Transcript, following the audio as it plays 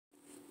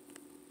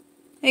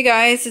Hey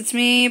guys, it's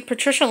me,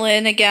 Patricia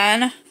Lynn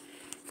again.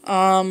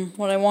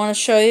 What I want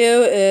to show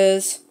you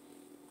is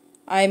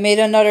I made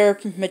another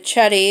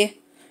machete.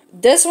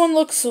 This one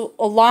looks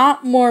a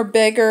lot more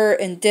bigger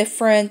and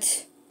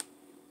different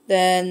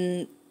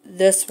than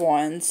this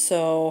one,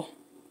 so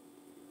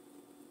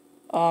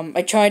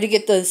I tried to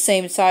get the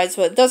same size,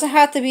 but it doesn't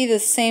have to be the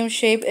same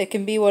shape. It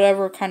can be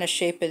whatever kind of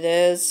shape it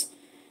is.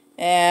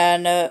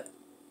 And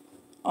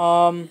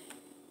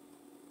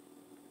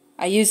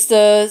I used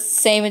the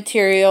same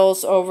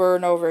materials over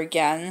and over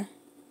again.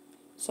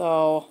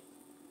 So,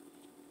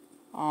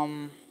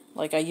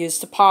 like I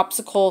used a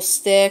popsicle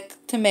stick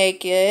to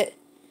make it.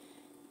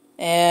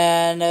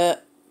 And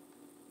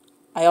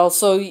I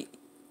also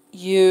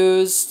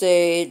used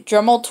a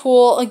Dremel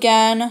tool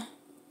again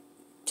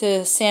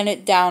to sand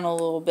it down a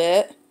little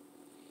bit.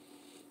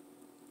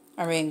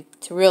 I mean,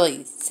 to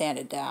really sand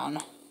it down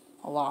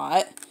a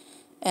lot.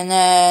 And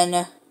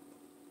then,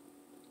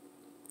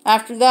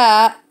 after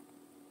that,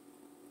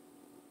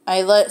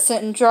 I let it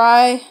sit and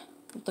dry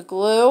with the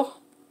glue,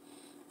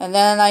 and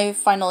then I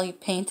finally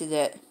painted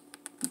it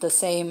the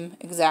same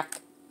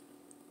exact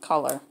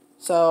color.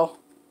 So,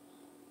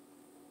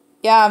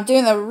 yeah, I'm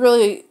doing a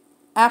really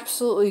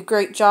absolutely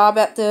great job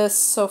at this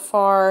so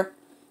far,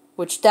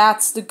 which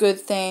that's the good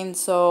thing.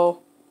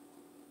 So,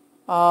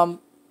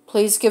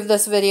 please give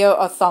this video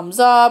a thumbs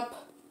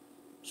up,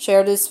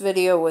 share this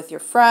video with your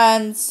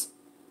friends,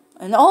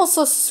 and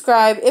also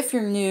subscribe if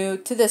you're new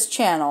to this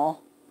channel.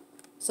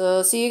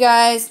 So, see you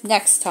guys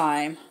next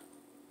time.